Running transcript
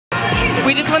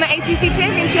We just won the ACC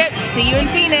championship. See you in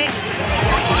Phoenix.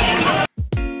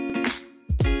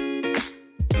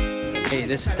 Hey,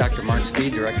 this is Dr. Mark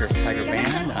Spede, Director of Tiger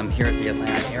Band. I'm here at the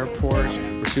Atlanta airport.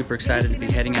 We're super excited to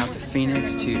be heading out to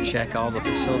Phoenix to check all the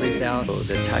facilities out.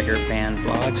 The Tiger Band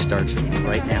vlog starts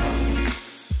right now.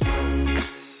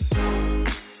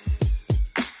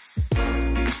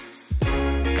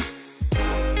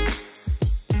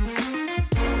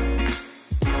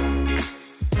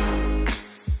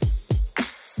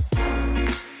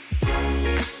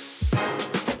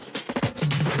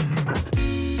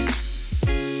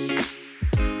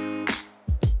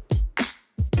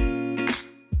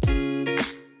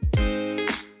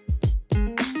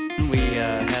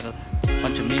 Had a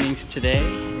bunch of meetings today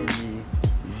in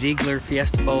the Ziegler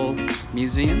Fiesta Bowl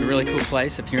Museum. A really cool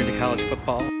place if you're into college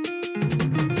football.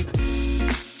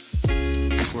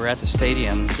 We're at the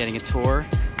stadium getting a tour.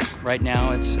 Right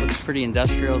now it looks pretty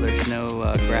industrial. There's no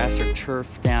grass or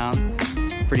turf down.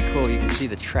 It's pretty cool. You can see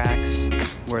the tracks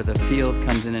where the field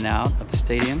comes in and out of the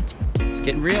stadium. It's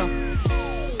getting real.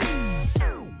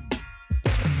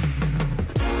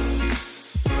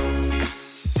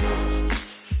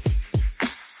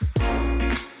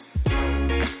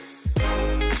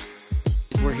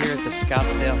 We're here at the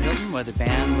Scottsdale Hilton where the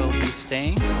band will be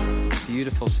staying.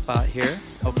 Beautiful spot here.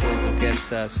 Hopefully we'll get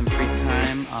some free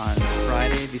time on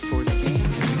Friday before the game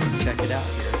and we can check it out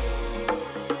here.